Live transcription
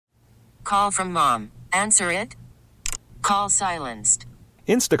Call from mom. Answer it. Call silenced.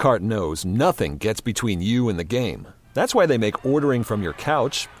 Instacart knows nothing gets between you and the game. That's why they make ordering from your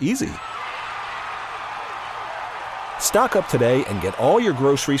couch easy. Stock up today and get all your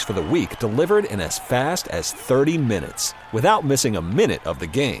groceries for the week delivered in as fast as 30 minutes without missing a minute of the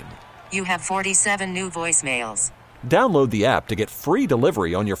game. You have 47 new voicemails. Download the app to get free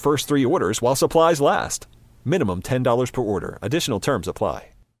delivery on your first 3 orders while supplies last. Minimum $10 per order. Additional terms apply.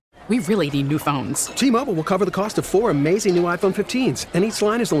 We really need new phones. T-Mobile will cover the cost of 4 amazing new iPhone 15s, and each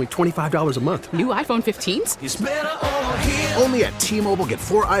line is only $25 a month. New iPhone 15s? It's better over here. Only at T-Mobile, get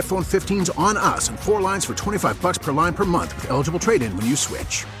 4 iPhone 15s on us and 4 lines for $25 per line per month with eligible trade-in when you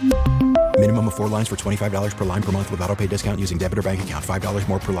switch. Minimum of 4 lines for $25 per line per month with autopay discount using debit or bank account. $5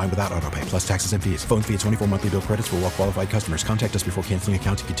 more per line without autopay, plus taxes and fees. Phone fee at 24 monthly bill credits for well-qualified customers. Contact us before canceling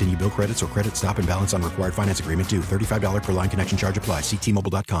account to continue bill credits or credit stop and balance on required finance agreement due. $35 per line connection charge applies. See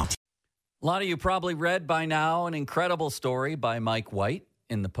T-Mobile.com. A lot of you probably read by now an incredible story by Mike White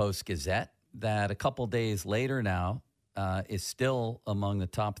in the Post-Gazette that a couple days later now is still among the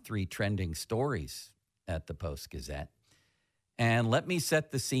top 3 trending stories at the Post-Gazette. And let me set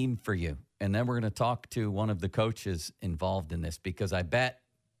the scene for you. And then we're going to talk to one of the coaches involved in this, because I bet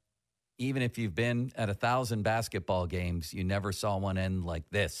even if you've been at 1,000 basketball games, you never saw one end like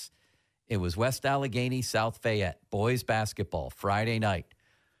this. It was West Allegheny, South Fayette, boys basketball, Friday night.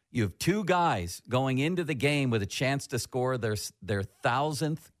 You have 2 guys going into the game with a chance to score their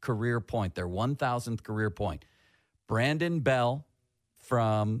 1,000th career point, their 1,000th career point. Brandon Bell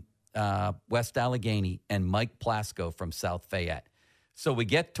from West Allegheny and Mike Plasko from South Fayette. So we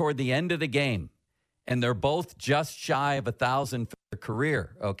get toward the end of the game, and they're both just shy of 1,000 for their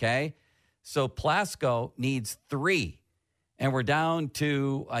career, okay? So Plasko needs 3, and we're down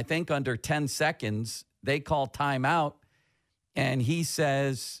to, I think, under 10 seconds. They call timeout. And he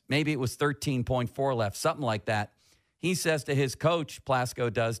says, maybe it was 13.4 left, something like that. He says to his coach,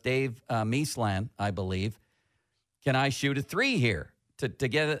 Plasko does, Dave Miesland, I believe, can I shoot a 3 here to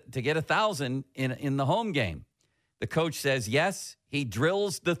get 1,000 in the home game? The coach says yes. He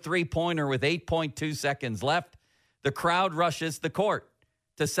drills the 3-pointer with 8.2 seconds left. The crowd rushes the court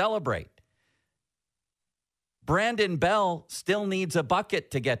to celebrate. Brandon Bell still needs a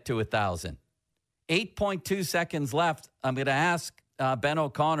bucket to get to 1,000. 8.2 seconds left. I'm going to ask Ben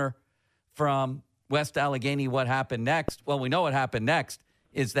O'Connor from West Allegheny what happened next. Well, we know what happened next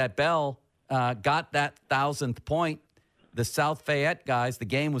is that Bell got that 1,000th point. The South Fayette guys, the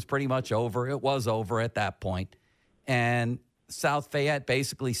game was pretty much over. It was over at that point. And South Fayette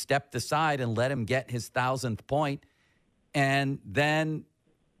basically stepped aside and let him get his 1,000th point. And then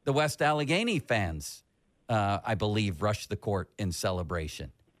the West Allegheny fans, I believe, rushed the court in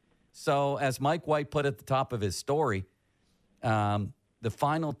celebration. So as Mike White put at the top of his story, the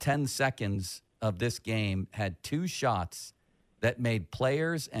final 10 seconds of this game had 2 shots that made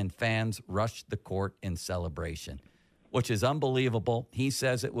players and fans rush the court in celebration, which is unbelievable. He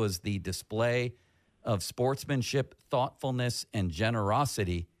says it was the display of sportsmanship, thoughtfulness, and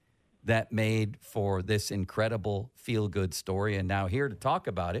generosity that made for this incredible feel-good story. And now here to talk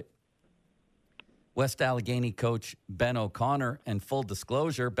about it, West Allegheny coach Ben O'Connor. And full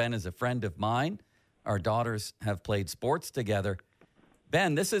disclosure, Ben is a friend of mine. Our daughters have played sports together.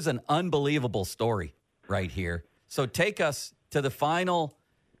 Ben, this is an unbelievable story right here. So take us to the final,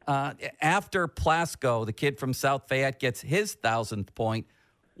 after Plasko, the kid from South Fayette, gets his 1,000th point.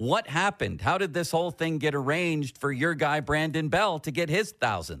 What happened? How did this whole thing get arranged for your guy, Brandon Bell, to get his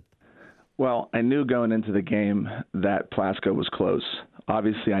 1,000th? Well, I knew going into the game that Plasko was close.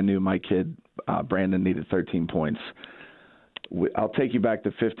 Obviously, I knew my kid, Brandon, needed 13 points. I'll take you back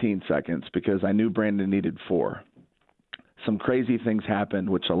to 15 seconds because I knew Brandon needed 4. Some crazy things happened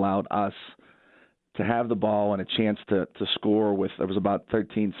which allowed us to have the ball and a chance to score with, there was about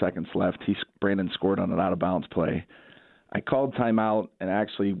 13 seconds left. Brandon scored on an out-of-bounds play. I called timeout, and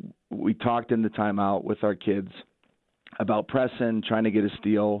actually we talked in the timeout with our kids about pressing, trying to get a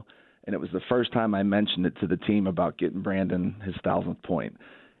steal, and it was the first time I mentioned it to the team about getting Brandon his 1,000th point.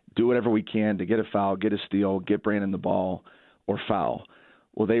 Do whatever we can to get a foul, get a steal, get Brandon the ball, or foul.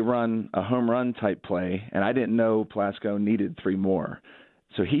 Well, they run a home run type play, and I didn't know Plasko needed 3 more.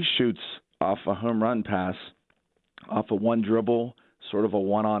 So he shoots off a home run pass, off a one dribble, sort of a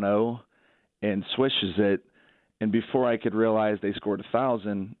 1-on-0, and swishes it. And before I could realize they scored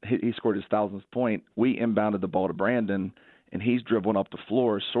 1,000, he scored his 1,000th point. We inbounded the ball to Brandon, and he's dribbling up the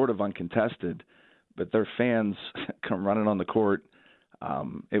floor, sort of uncontested. But their fans come running on the court.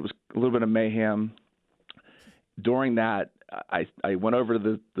 It was a little bit of mayhem. During that, I went over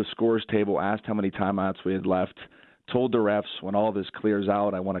to the scores table, asked how many timeouts we had left, told the refs when all this clears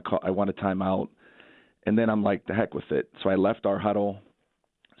out, I want a timeout. And then I'm like, the heck with it. So I left our huddle,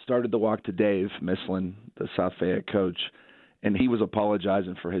 started to walk to Dave Mislin, the South Fayette coach, and he was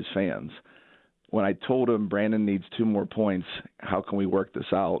apologizing for his fans. When I told him Brandon needs 2 more points, how can we work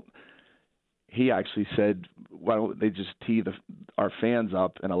this out? He actually said, why don't they just tee our fans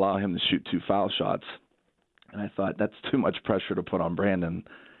up and allow him to shoot 2 foul shots? And I thought, that's too much pressure to put on Brandon.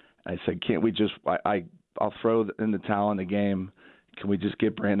 I said, can't we just I'll throw in the towel in the game. Can we just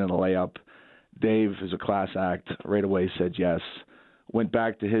get Brandon a layup? Dave is a class act. Right away said yes. Went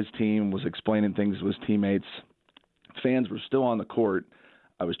back to his team, was explaining things to his teammates. Fans were still on the court.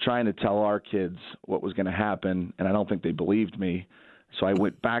 I was trying to tell our kids what was going to happen, and I don't think they believed me. So I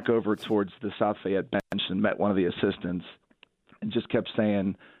went back over towards the South Fayette bench and met one of the assistants and just kept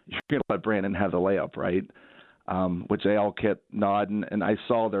saying, you're going to let Brandon have the layup, right? Which they all kept nodding, and I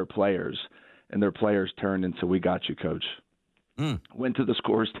saw their players, and their players turned and said, we got you, coach. Went to the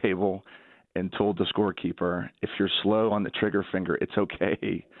scores table and told the scorekeeper, if you're slow on the trigger finger, it's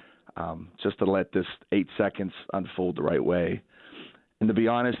okay, just to let this 8 seconds unfold the right way. And to be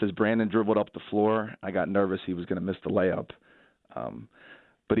honest, as Brandon dribbled up the floor, I got nervous he was going to miss the layup.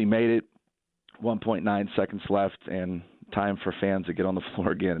 But he made it, 1.9 seconds left, and time for fans to get on the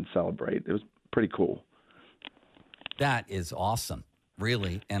floor again and celebrate. It was pretty cool. That is awesome,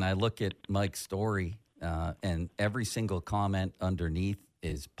 really. And I look at Mike's story, and every single comment underneath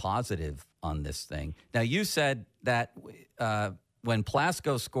is positive on this thing. Now, you said that when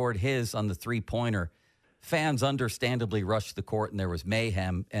Plasko scored his on the three-pointer, fans understandably rushed the court and there was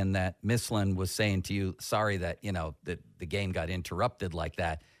mayhem, and that Mislin was saying to you, sorry that, the game got interrupted like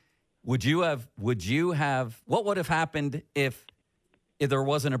that. What would have happened if there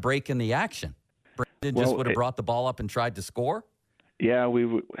wasn't a break in the action? Brandon just would have brought the ball up and tried to score? Yeah,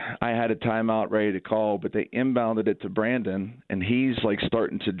 I had a timeout ready to call, but they inbounded it to Brandon, and he's like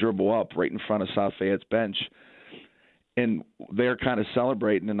starting to dribble up right in front of South Fayette's bench. And they're kind of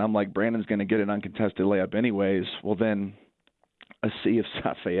celebrating, and I'm like, Brandon's going to get an uncontested layup anyways. Well, then a sea of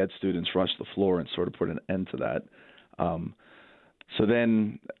South Fayette students rushed the floor and sort of put an end to that. So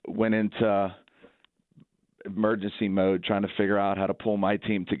then went into emergency mode, trying to figure out how to pull my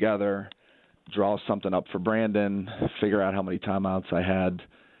team together, draw something up for Brandon, figure out how many timeouts I had,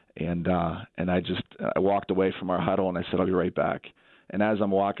 and I walked away from our huddle, and I said, I'll be right back. And as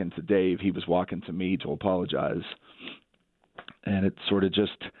I'm walking to Dave, he was walking to me to apologize. And it sort of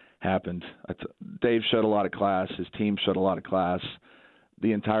just happened. Dave showed a lot of class. His team showed a lot of class.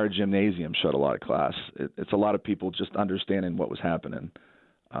 The entire gymnasium showed a lot of class. It's a lot of people just understanding what was happening.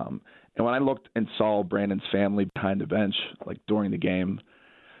 And when I looked and saw Brandon's family behind the bench, like during the game,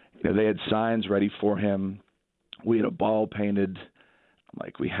 they had signs ready for him. We had a ball painted. I'm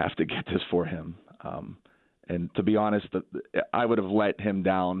like, we have to get this for him. And to be honest, I would have let him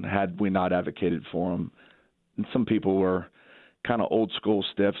down had we not advocated for him. And some people were kind of old school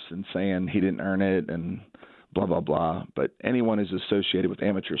stiffs and saying he didn't earn it and blah, blah, blah. But anyone who's associated with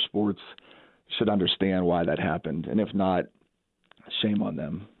amateur sports should understand why that happened. And if not, shame on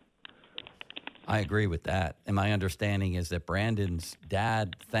them. I agree with that. And my understanding is that Brandon's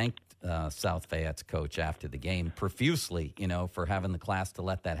dad thanked South Fayette's coach after the game profusely, for having the class to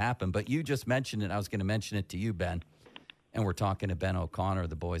let that happen. But you just mentioned it. I was going to mention it to you, Ben. And we're talking to Ben O'Connor,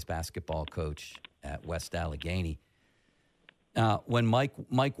 the boys basketball coach at West Allegheny. When Mike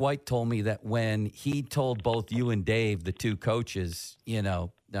White told me that when he told both you and Dave, the two coaches,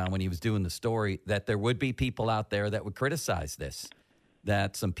 when he was doing the story, that there would be people out there that would criticize this,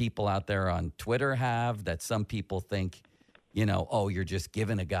 that some people out there on Twitter have, that some people think, you're just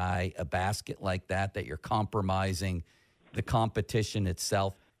giving a guy a basket like that you're compromising the competition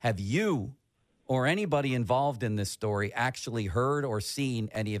itself. Have you or anybody involved in this story actually heard or seen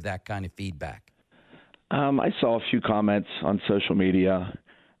any of that kind of feedback? I saw a few comments on social media,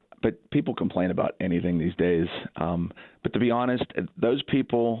 but people complain about anything these days. But to be honest, those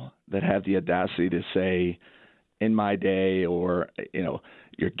people that have the audacity to say, in my day, or,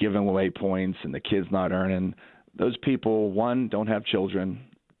 you're giving away points and the kid's not earning, those people, one, don't have children,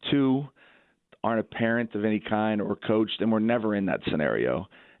 two, aren't a parent of any kind or coached, and were never in that scenario.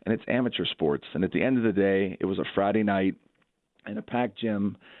 And it's amateur sports. And at the end of the day, it was a Friday night in a packed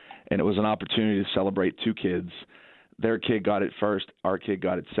gym, and it was an opportunity to celebrate two kids. Their kid got it first. Our kid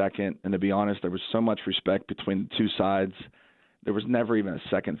got it second. And to be honest, there was so much respect between the two sides. There was never even a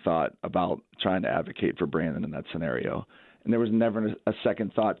second thought about trying to advocate for Brandon in that scenario. And there was never a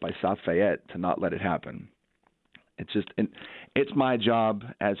second thought by South Fayette to not let it happen. It's my job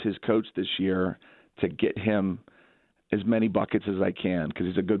as his coach this year to get him as many buckets as I can because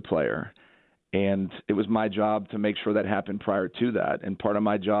he's a good player. And it was my job to make sure that happened prior to that. And part of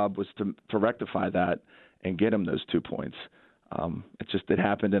my job was to rectify that and get him those 2 points. It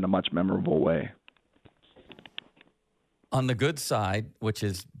happened in a much memorable way. On the good side, which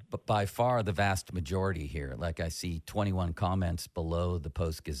is by far the vast majority here, like I see 21 comments below the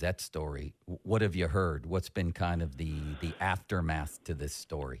Post-Gazette story. What have you heard? What's been kind of the aftermath to this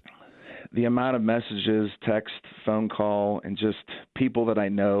story? The amount of messages, text, phone call, and just people that I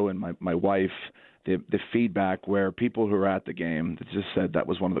know and my wife, the feedback where people who are at the game that just said that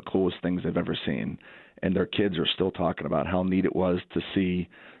was one of the coolest things they've ever seen. And their kids are still talking about how neat it was to see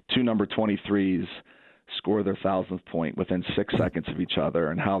two number 23s score their 1,000th point within 6 seconds of each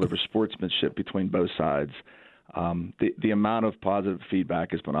other, and how there was sportsmanship between both sides. The amount of positive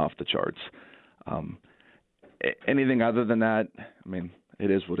feedback has been off the charts. Anything other than that, I mean,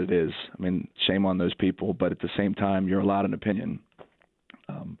 it is what it is. I mean, shame on those people, but at the same time, you're allowed an opinion.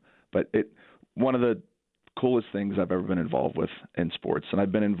 But one of the coolest things I've ever been involved with in sports, and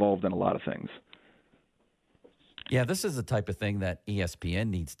I've been involved in a lot of things. Yeah, this is the type of thing that ESPN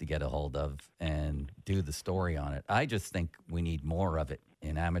needs to get a hold of and do the story on it. I just think we need more of it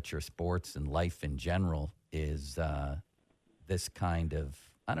in amateur sports and life in general, is this kind of,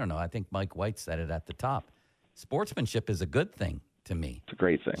 I don't know, I think Mike White said it at the top. Sportsmanship is a good thing to me. It's a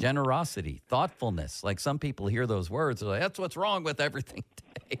great thing. Generosity, thoughtfulness. Like, some people hear those words, they're like, that's what's wrong with everything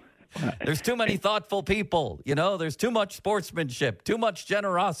today. There's too many thoughtful people, there's too much sportsmanship, too much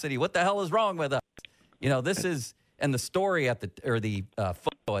generosity. What the hell is wrong with us? This is, and the story the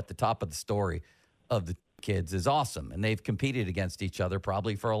photo at the top of the story of the kids is awesome. And they've competed against each other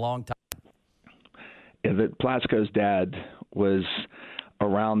probably for a long time. Yeah, that Plasko's dad was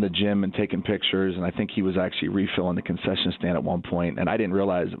around the gym and taking pictures, and I think he was actually refilling the concession stand at one point, and I didn't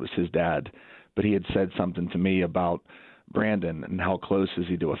realize it was his dad, but he had said something to me about Brandon and how close is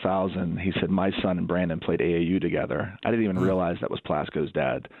he to 1,000. He said, my son and Brandon played AAU together. I didn't even realize that was Plasko's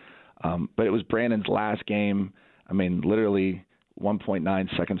dad. But it was Brandon's last game. I mean, literally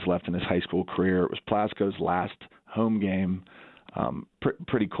 1.9 seconds left in his high school career. It was Plasko's last home game.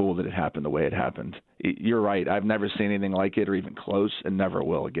 Pretty cool that it happened the way it happened. You're right. I've never seen anything like it or even close, and never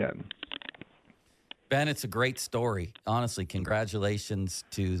will again. Ben, it's a great story. Honestly, congratulations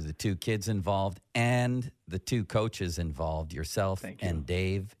to the two kids involved and the two coaches involved, yourself and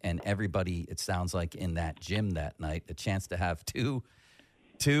Dave, and everybody, it sounds like, in that gym that night. The chance to have two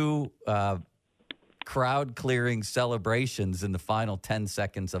crowd-clearing celebrations in the final 10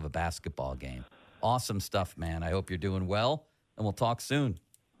 seconds of a basketball game. Awesome stuff, man. I hope you're doing well, and we'll talk soon.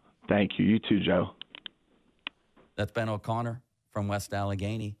 Thank you. You too, Joe. That's Ben O'Connor from West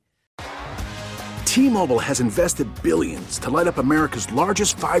Allegheny. T-Mobile has invested billions to light up America's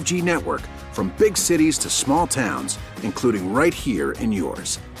largest 5G network, from big cities to small towns, including right here in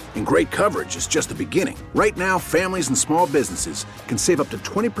yours. And great coverage is just the beginning. Right now, families and small businesses can save up to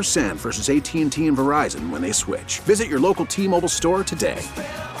 20% versus AT&T and Verizon when they switch. Visit your local T-Mobile store today.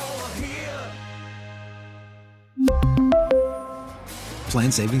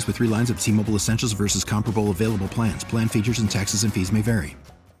 Plan savings with 3 lines of T-Mobile Essentials versus comparable available plans. Plan features and taxes and fees may vary.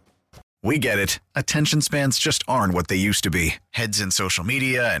 We get it. Attention spans just aren't what they used to be. Heads in social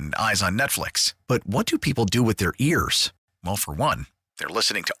media and eyes on Netflix. But what do people do with their ears? Well, for one, they're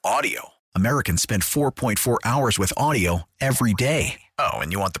listening to audio. Americans spend 4.4 hours with audio every day. Oh,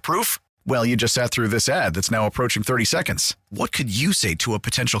 and you want the proof? Well, you just sat through this ad that's now approaching 30 seconds. What could you say to a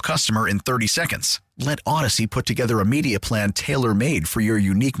potential customer in 30 seconds? Let Odyssey put together a media plan tailor-made for your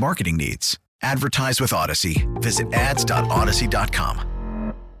unique marketing needs. Advertise with Odyssey. Visit ads.odyssey.com.